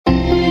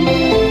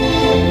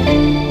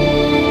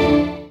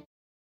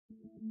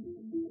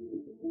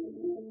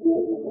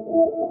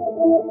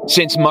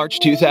Since March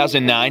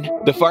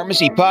 2009, the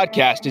Pharmacy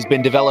Podcast has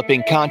been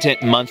developing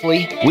content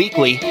monthly,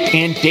 weekly,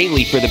 and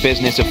daily for the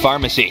business of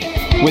pharmacy.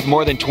 With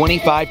more than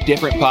 25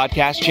 different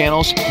podcast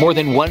channels, more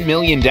than 1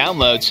 million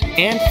downloads,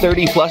 and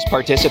 30-plus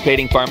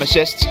participating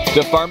pharmacists,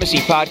 the Pharmacy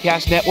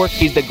Podcast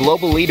Network is the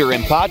global leader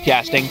in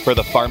podcasting for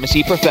the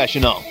pharmacy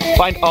professional.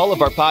 Find all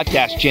of our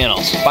podcast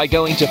channels by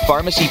going to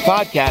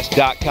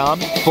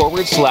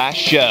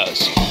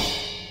pharmacypodcast.com/shows.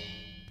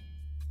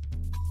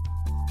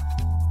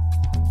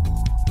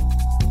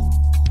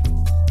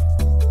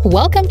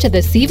 Welcome to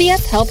the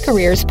CVS Health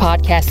Careers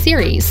podcast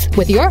series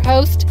with your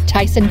host,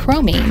 Tyson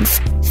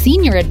Cromines,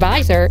 Senior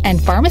Advisor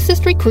and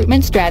Pharmacist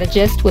Recruitment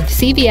Strategist with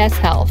CVS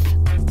Health.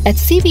 At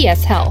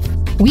CVS Health,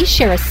 we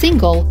share a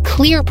single,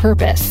 clear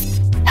purpose,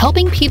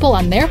 helping people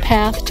on their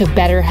path to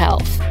better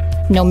health.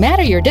 No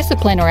matter your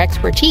discipline or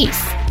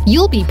expertise,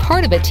 you'll be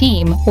part of a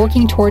team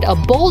working toward a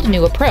bold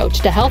new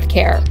approach to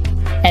healthcare.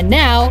 And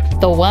now,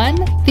 the one,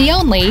 the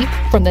only,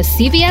 from the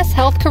CVS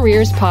Health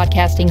Careers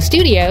podcasting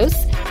studios,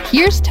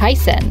 here's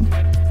Tyson.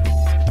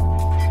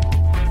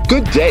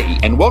 Good day,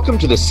 and welcome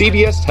to the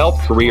CVS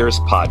Health Careers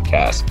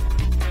podcast.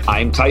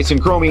 I'm Tyson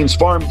Cromines,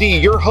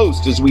 PharmD, your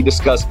host as we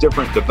discuss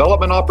different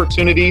development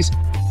opportunities,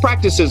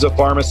 practices of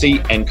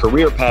pharmacy, and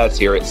career paths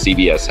here at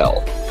CVS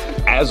Health.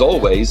 As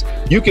always,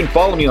 you can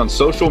follow me on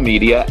social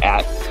media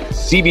at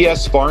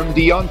CVS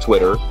PharmD on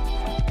Twitter,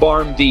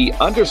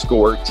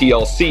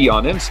 PharmD_TLC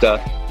on Insta,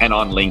 and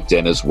on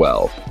LinkedIn as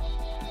well.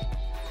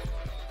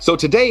 So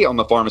today on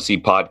the Pharmacy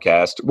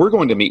Podcast, we're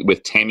going to meet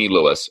with Tammy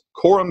Lewis,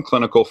 Coram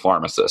Clinical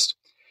Pharmacist.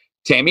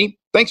 Tammy,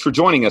 thanks for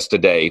joining us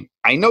today.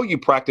 I know you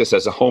practice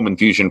as a home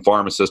infusion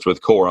pharmacist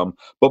with Coram,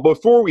 but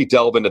before we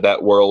delve into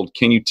that world,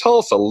 can you tell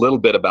us a little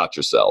bit about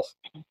yourself?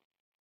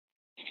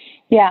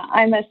 Yeah,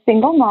 I'm a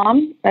single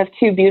mom of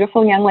two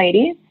beautiful young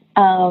ladies.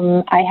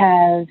 I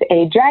have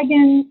a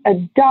dragon, a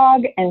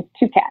dog, and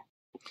two cats.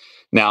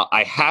 Now,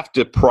 I have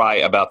to pry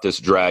about this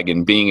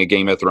dragon, being a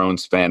Game of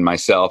Thrones fan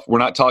myself. We're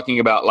not talking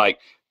about like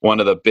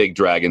one of the big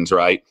dragons,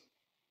 right?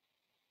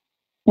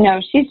 No,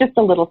 she's just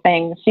a little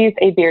thing. She's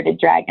a bearded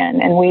dragon,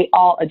 and we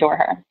all adore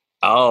her.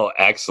 Oh,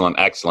 excellent,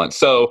 excellent.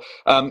 So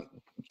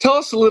tell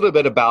us a little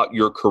bit about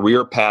your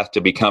career path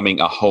to becoming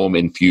a home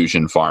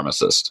infusion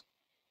pharmacist.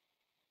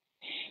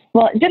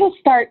 Well, it didn't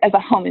start as a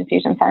home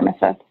infusion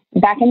pharmacist.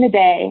 Back in the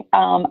day,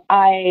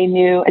 I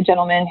knew a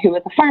gentleman who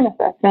was a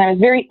pharmacist, and I was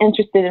very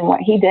interested in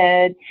what he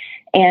did.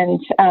 And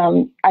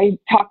I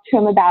talked to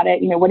him about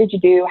it. What did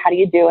you do? How do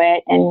you do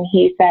it? And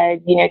he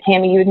said,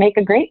 Tammy, you would make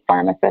a great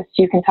pharmacist.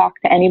 You can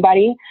talk to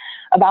anybody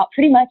about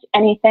pretty much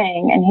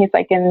anything. And he's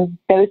like, and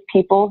those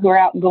people who are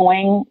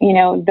outgoing,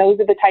 those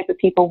are the type of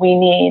people we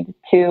need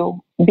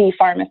to be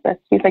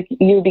pharmacists. He's like,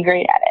 you would be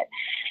great at it.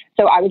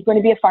 So I was going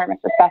to be a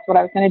pharmacist. That's what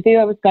I was going to do.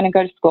 I was going to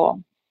go to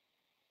school.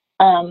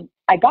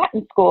 I got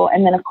in school,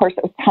 and then, of course,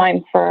 it was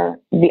time for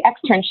the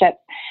externship,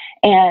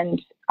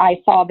 and I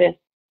saw this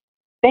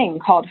thing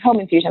called home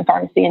infusion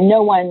pharmacy, and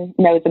no one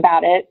knows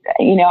about it.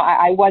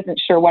 I wasn't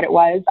sure what it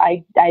was.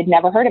 I'd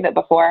never heard of it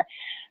before.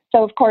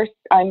 So, of course,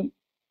 I'm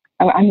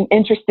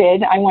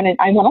interested. I want to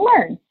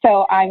learn.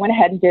 So I went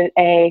ahead and did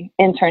a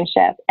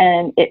internship,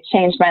 and it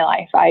changed my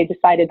life. I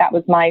decided that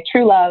was my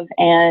true love,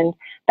 and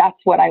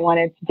that's what I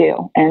wanted to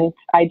do. And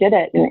I did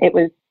it, and it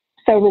was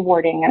so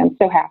rewarding, and I'm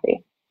so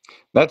happy.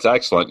 That's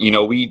excellent.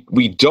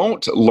 We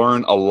don't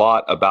learn a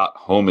lot about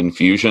home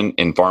infusion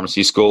in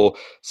pharmacy school.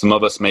 Some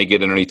of us may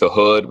get underneath the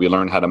hood. We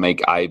learn how to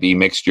make IV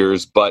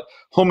mixtures, but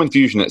home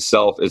infusion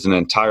itself is an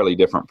entirely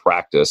different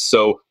practice.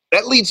 So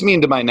that leads me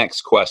into my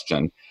next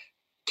question.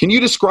 Can you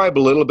describe a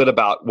little bit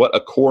about what a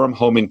Coram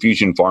home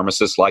infusion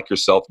pharmacist like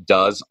yourself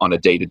does on a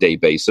day-to-day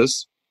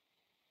basis?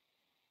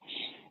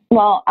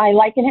 Well, I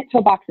liken it to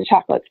a box of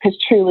chocolates because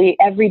truly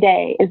every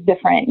day is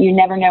different. You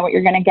never know what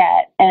you're going to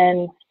get.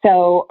 And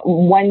so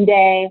one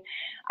day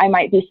I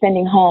might be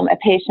sending home a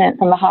patient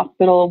from the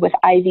hospital with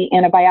IV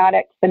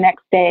antibiotics. The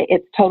next day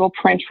it's total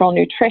parenteral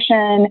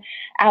nutrition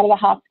out of the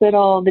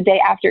hospital. The day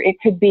after it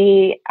could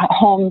be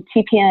home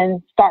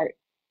TPN start.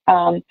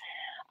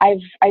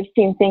 I've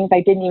seen things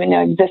I didn't even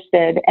know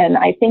existed. And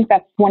I think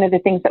that's one of the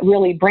things that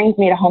really brings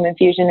me to home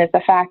infusion is the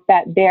fact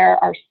that there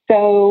are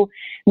so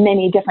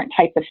many different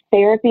types of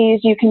therapies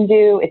you can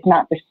do. It's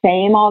not the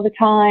same all the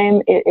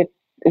time. It's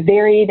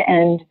varied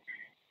and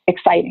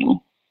exciting.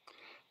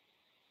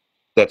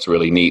 That's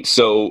really neat.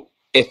 So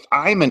if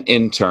I'm an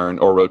intern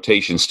or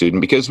rotation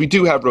student, because we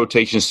do have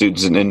rotation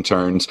students and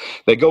interns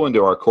that go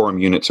into our Coram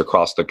units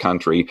across the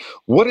country,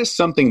 what is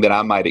something that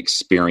I might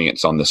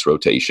experience on this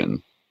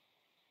rotation?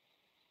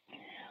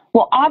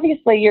 Well,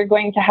 obviously, you're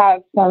going to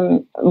have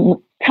some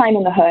time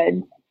in the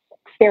hood,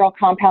 sterile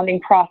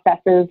compounding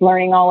processes,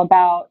 learning all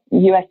about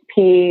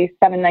USP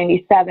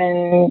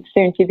 797,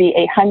 soon to be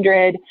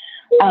 800,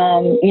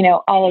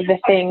 all of the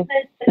things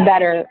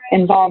that are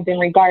involved in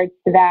regards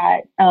to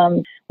that,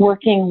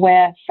 working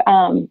with,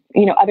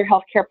 other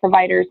healthcare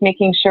providers,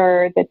 making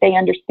sure that they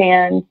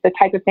understand the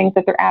type of things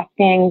that they're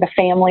asking the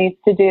families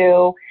to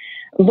do,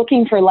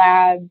 looking for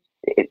labs.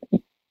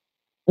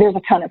 There's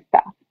a ton of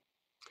stuff.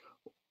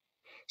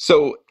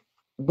 So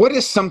what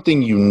is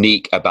something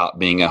unique about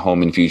being a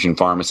home infusion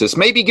pharmacist?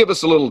 Maybe give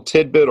us a little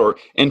tidbit or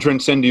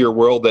entrance into your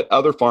world that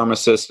other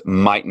pharmacists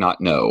might not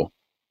know.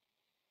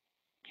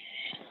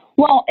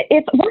 Well,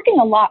 it's working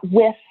a lot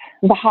with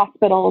the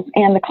hospitals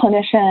and the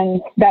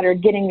clinicians that are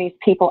getting these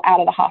people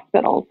out of the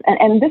hospitals.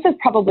 And this is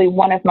probably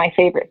one of my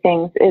favorite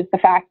things, is the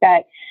fact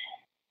that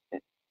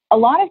a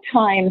lot of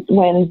times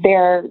when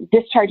they're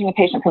discharging a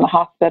patient from the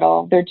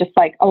hospital, they're just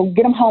like, oh,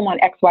 get them home on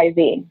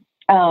XYZ,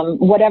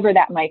 whatever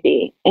that might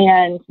be.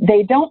 And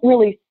they don't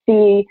really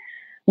see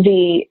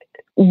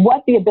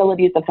what the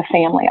abilities of the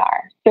family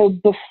are. So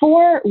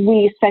before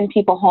we send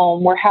people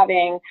home, we're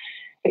having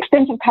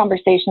extensive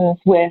conversations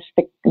with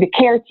the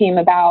care team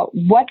about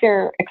what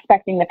they're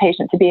expecting the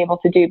patient to be able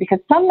to do, because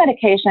some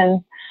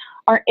medications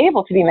aren't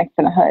able to be mixed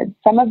in a hood.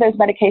 Some of those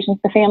medications,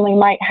 the family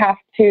might have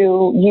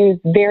to use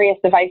various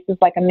devices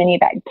like a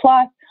Minibag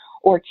Plus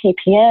or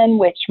TPN,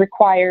 which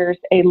requires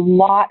a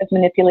lot of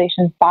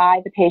manipulations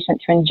by the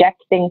patient to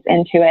inject things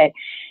into it.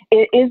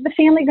 Is the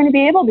family going to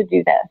be able to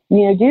do this?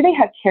 Do they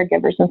have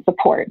caregivers and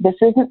support? This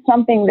isn't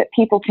something that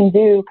people can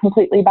do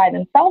completely by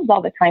themselves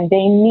all the time.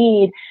 They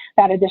need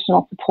that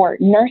additional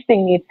support.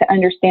 Nursing needs to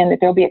understand that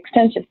there'll be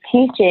extensive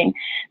teaching.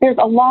 There's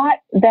a lot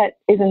that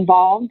is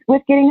involved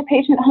with getting a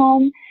patient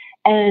home.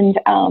 And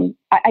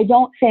I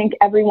don't think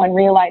everyone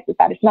realizes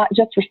that. It's not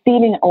just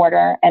receiving an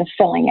order and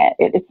filling it.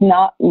 It's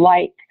not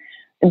like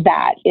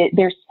that.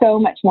 There's so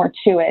much more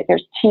to it.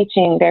 There's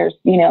teaching. There's,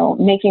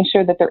 making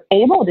sure that they're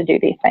able to do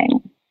these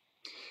things.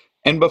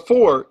 And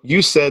before,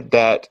 you said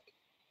that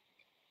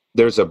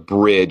there's a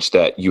bridge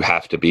that you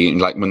have to be,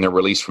 like when they're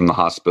released from the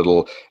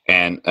hospital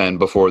and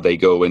before they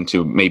go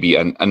into maybe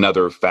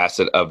another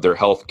facet of their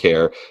health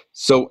care.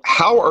 So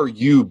how are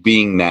you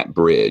being that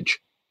bridge?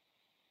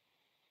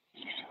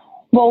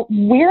 Well,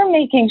 we're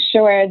making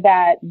sure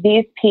that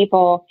these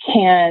people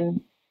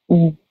can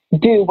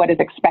do what is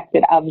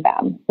expected of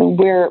them.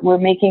 We're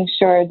making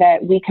sure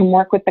that we can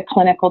work with the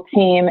clinical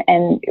team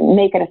and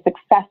make it a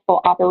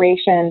successful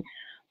operation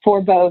for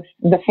both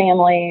the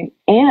family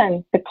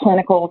and the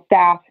clinical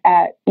staff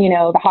at,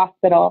 the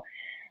hospital.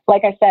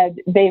 Like I said,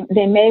 they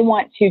may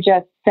want to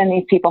just send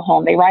these people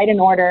home. They write an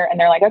order and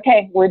they're like,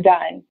 okay, we're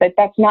done. But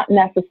that's not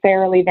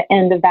necessarily the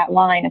end of that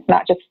line. It's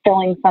not just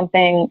filling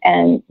something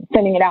and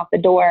sending it out the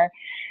door.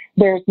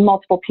 There's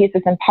multiple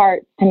pieces and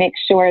parts to make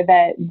sure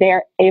that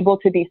they're able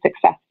to be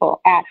successful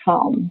at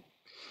home.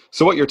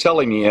 So what you're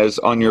telling me is,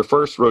 on your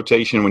first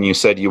rotation, when you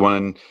said you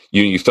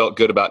felt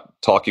good about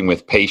talking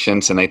with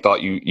patients and they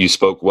thought you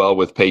spoke well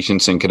with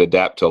patients and could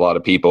adapt to a lot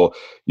of people.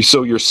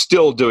 So you're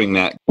still doing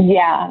that.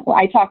 Yeah,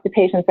 I talk to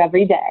patients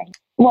every day.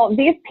 Well,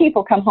 these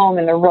people come home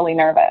and they're really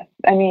nervous.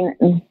 I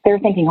mean, they're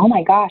thinking, oh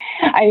my gosh.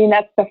 I mean,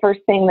 that's the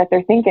first thing that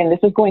they're thinking. This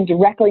is going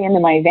directly into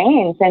my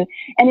veins. And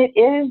it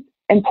is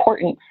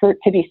important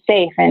to be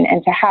safe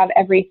and to have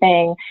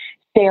everything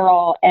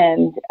sterile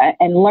and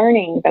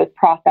learning those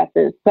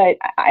processes. But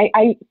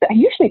I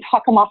usually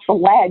talk them off the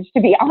ledge,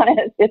 to be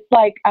honest. It's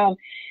like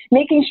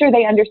making sure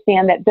they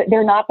understand that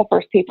they're not the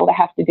first people to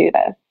have to do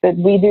this, that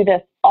we do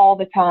this all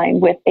the time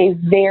with a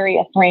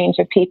various range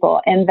of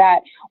people, and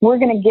that we're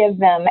going to give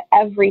them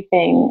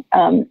everything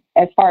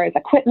as far as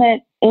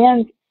equipment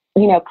and,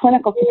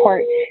 clinical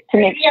support to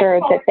make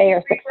sure that they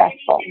are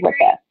successful with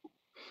this.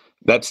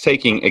 That's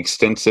taking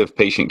extensive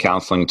patient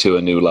counseling to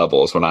a new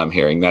level is what I'm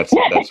hearing. That's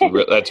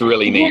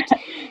really neat.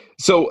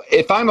 So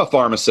if I'm a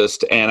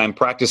pharmacist and I'm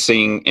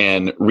practicing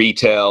in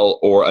retail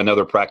or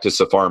another practice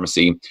of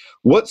pharmacy,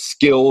 what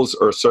skills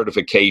or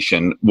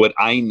certification would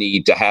I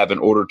need to have in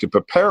order to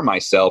prepare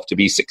myself to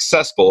be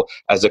successful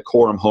as a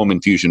Coram home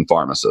infusion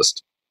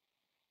pharmacist?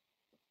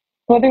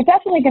 Well, they're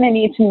definitely going to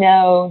need to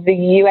know the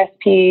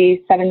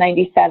USP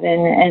 797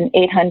 and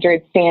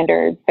 800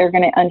 standards. They're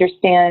going to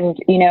understand,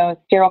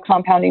 sterile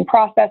compounding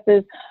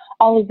processes,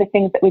 all of the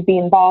things that would be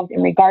involved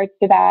in regards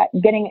to that,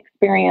 getting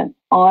experience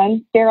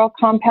on sterile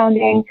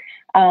compounding,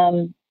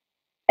 and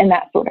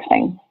that sort of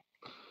thing.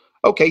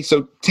 Okay,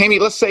 so Tammy,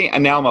 let's say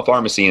now I'm a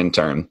pharmacy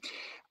intern.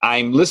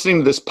 I'm listening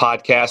to this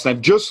podcast and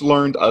I've just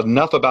learned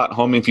enough about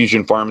home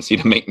infusion pharmacy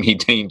to make me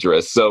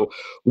dangerous. So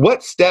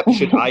what steps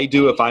should I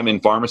do if I'm in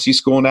pharmacy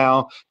school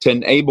now to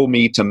enable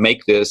me to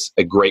make this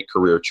a great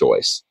career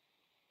choice?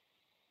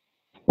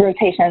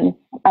 Rotations,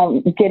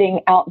 getting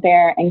out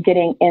there and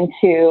getting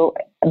into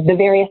the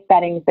various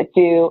settings that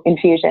do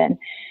infusion.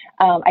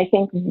 I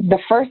think the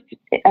first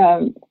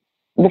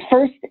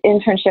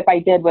internship I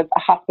did was a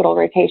hospital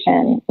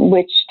rotation,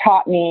 which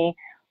taught me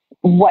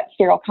what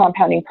sterile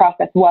compounding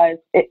process was.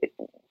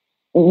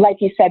 Like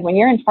you said, when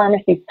you're in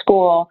pharmacy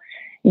school,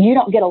 you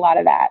don't get a lot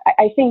of that.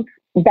 I think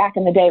back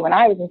in the day when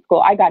I was in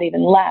school, I got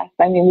even less.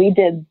 I mean, we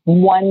did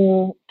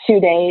 1-2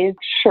 days,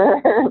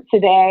 sure,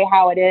 today,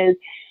 how it is,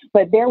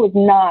 but there was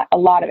not a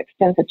lot of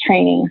extensive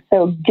training.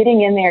 So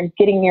getting in there,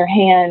 getting your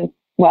hands,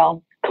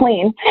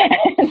 clean,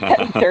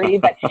 dirty,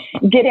 but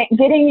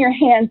getting your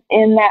hands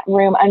in that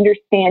room,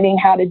 understanding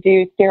how to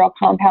do sterile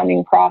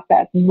compounding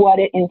process, what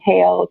it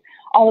entails,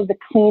 all of the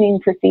cleaning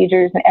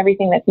procedures and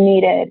everything that's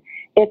needed,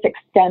 it's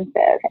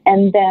extensive.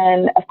 And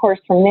then, of course,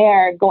 from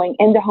there, going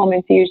into home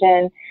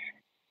infusion,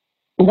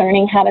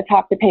 learning how to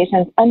talk to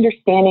patients,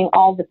 understanding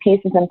all the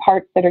pieces and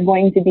parts that are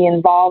going to be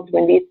involved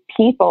when these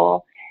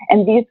people,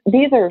 and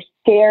these are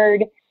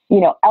scared,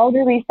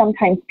 elderly,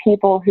 sometimes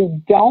people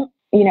who don't,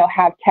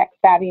 have tech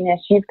savviness.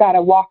 You've got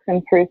to walk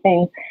them through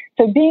things.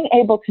 So being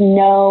able to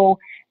know,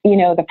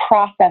 the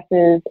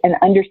processes and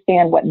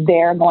understand what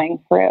they're going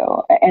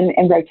through,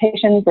 and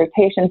rotations,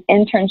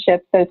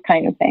 internships, those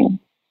kind of things.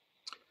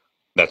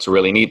 That's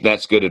really neat.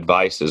 That's good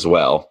advice as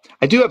well.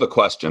 I do have a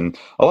question.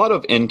 A lot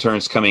of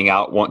interns coming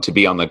out want to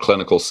be on the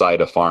clinical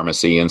side of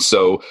pharmacy. And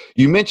so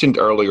you mentioned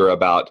earlier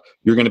about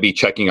you're going to be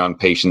checking on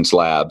patients'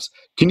 labs.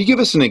 Can you give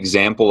us an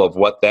example of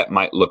what that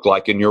might look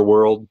like in your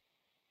world?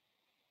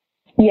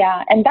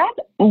 Yeah, and that's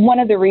one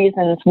of the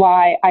reasons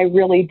why I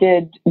really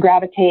did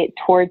gravitate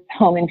towards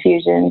home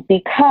infusion,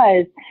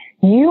 because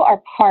you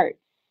are part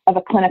of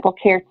a clinical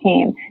care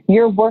team.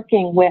 You're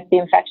working with the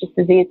infectious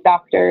disease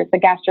doctors, the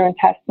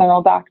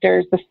gastrointestinal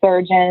doctors, the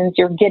surgeons,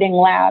 you're getting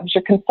labs,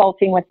 you're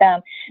consulting with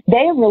them.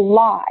 They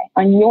rely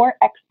on your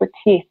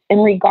expertise in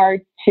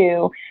regards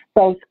to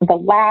both the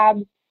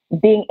labs,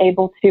 being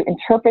able to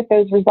interpret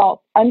those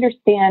results,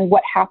 understand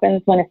what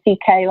happens when a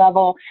CK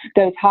level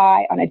goes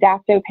high on a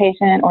Dapto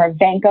patient or a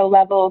Vanco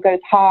level goes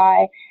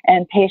high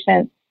and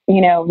patients,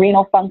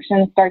 renal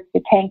function starts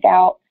to tank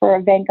out for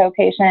a Vanco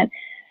patient.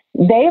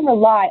 They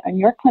rely on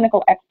your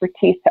clinical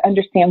expertise to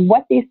understand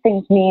what these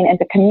things mean and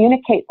to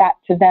communicate that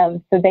to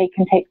them so they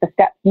can take the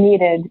steps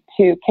needed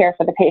to care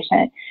for the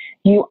patient.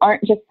 You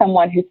aren't just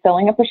someone who's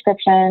filling a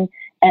prescription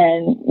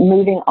and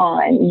moving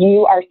on.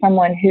 You are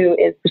someone who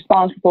is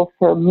responsible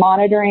for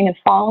monitoring and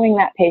following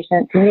that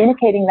patient,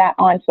 communicating that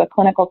onto a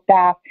clinical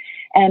staff,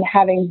 and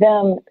having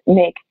them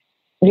make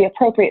the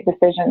appropriate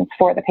decisions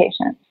for the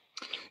patient.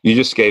 You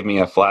just gave me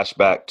a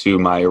flashback to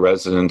my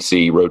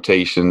residency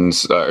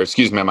rotations,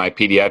 my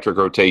pediatric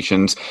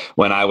rotations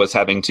when I was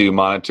having to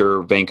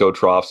monitor Vanco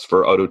troughs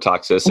for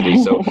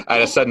ototoxicity. So I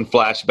had a sudden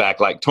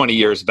flashback, like 20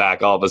 years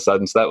back all of a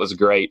sudden. So that was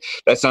great.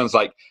 That sounds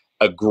like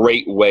a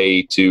great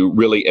way to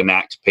really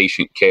enact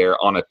patient care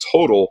on a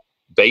total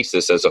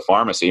basis as a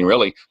pharmacy and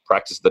really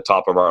practice at the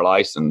top of our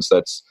license.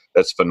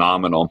 That's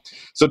phenomenal.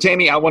 So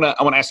Tammy, I want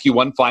to ask you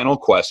one final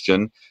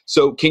question.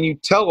 So can you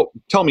tell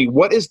me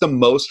what is the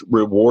most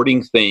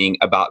rewarding thing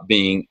about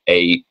being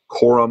a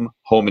Coram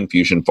home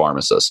infusion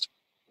pharmacist?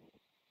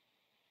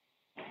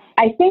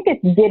 I think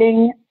it's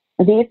getting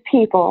these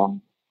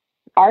people,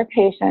 our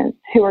patients,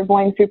 who are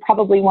going through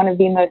probably one of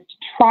the most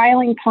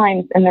trying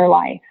times in their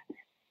life,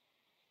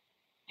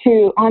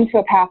 onto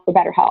a path for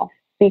better health,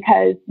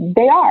 because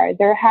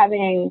they're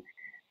having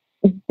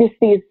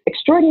these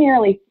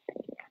extraordinarily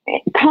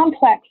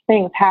complex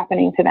things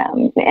happening to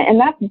them. And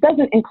that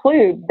doesn't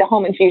include the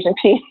home infusion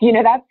piece.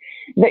 That's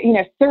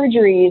the,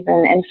 surgeries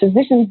and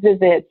physician's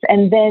visits.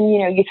 And then,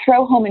 you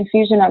throw home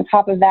infusion on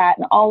top of that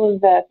and all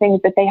of the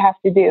things that they have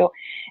to do.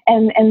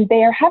 And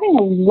they're having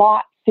a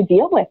lot to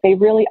deal with. They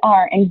really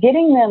are. And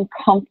getting them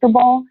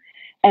comfortable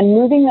and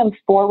moving them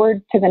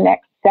forward to the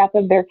next step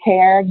of their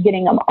care,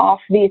 getting them off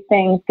these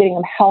things, getting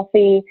them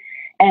healthy.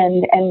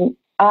 And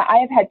I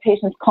have had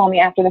patients call me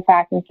after the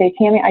fact and say,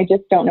 Tammy, I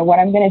just don't know what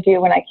I'm going to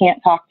do when I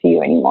can't talk to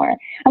you anymore.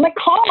 I'm like,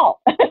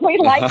 call. We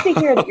like to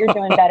hear that you're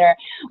doing better.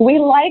 We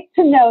like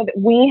to know that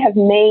we have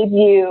made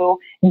you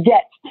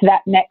get to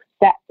that next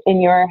step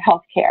in your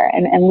healthcare.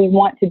 And we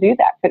want to do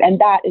that. And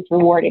that is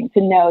rewarding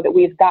to know that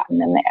we've gotten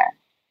them there.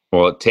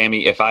 Well,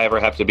 Tammy, if I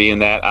ever have to be in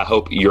that, I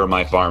hope you're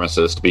my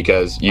pharmacist,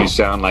 because you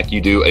sound like you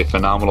do a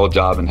phenomenal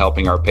job in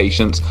helping our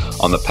patients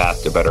on the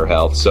path to better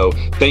health. So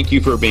thank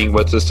you for being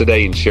with us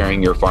today and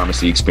sharing your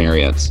pharmacy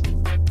experience.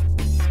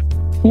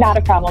 Not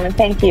a problem, and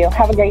thank you.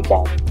 Have a great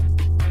day.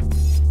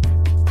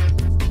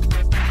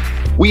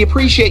 We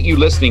appreciate you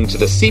listening to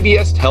the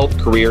CVS Health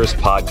Careers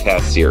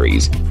podcast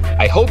series.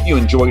 I hope you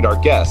enjoyed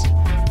our guest,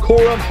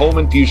 Coram home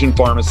infusion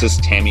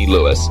pharmacist Tammy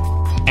Lewis.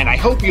 And I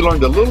hope you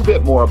learned a little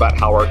bit more about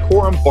how our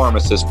Coram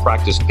pharmacists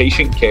practice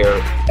patient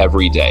care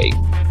every day.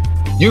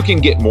 You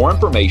can get more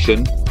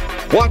information,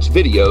 watch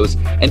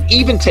videos, and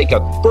even take a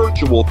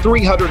virtual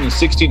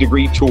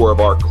 360-degree tour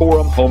of our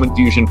Coram home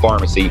infusion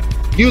pharmacy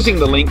using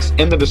the links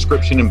in the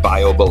description and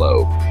bio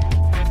below.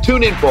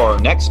 Tune in for our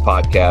next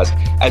podcast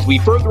as we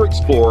further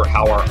explore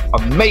how our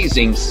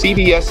amazing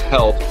CVS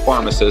Health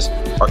pharmacists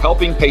are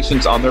helping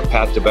patients on their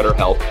path to better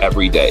health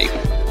every day.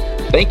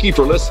 Thank you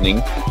for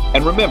listening,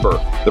 and remember,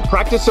 the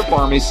practice of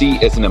pharmacy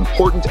is an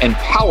important and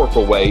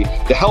powerful way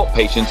to help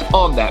patients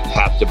on that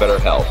path to better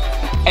health.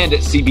 And at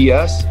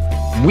CVS,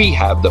 we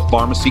have the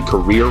pharmacy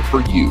career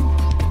for you.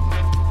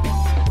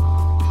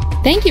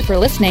 Thank you for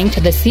listening to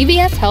the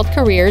CVS Health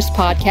Careers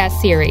podcast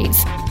series.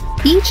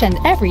 Each and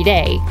every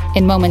day,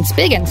 in moments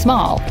big and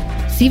small,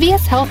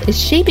 CVS Health is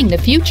shaping the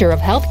future of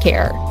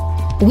healthcare.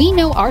 We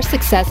know our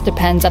success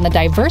depends on the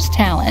diverse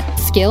talent,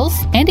 skills,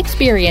 and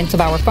experience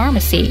of our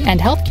pharmacy and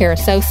healthcare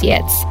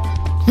associates.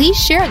 Please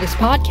share this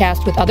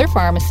podcast with other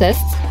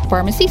pharmacists,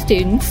 pharmacy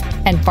students,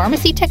 and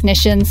pharmacy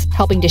technicians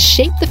helping to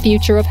shape the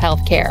future of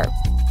healthcare.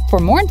 For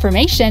more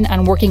information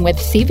on working with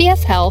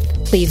CVS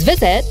Health, please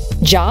visit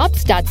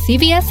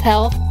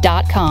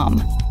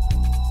jobs.cvshealth.com.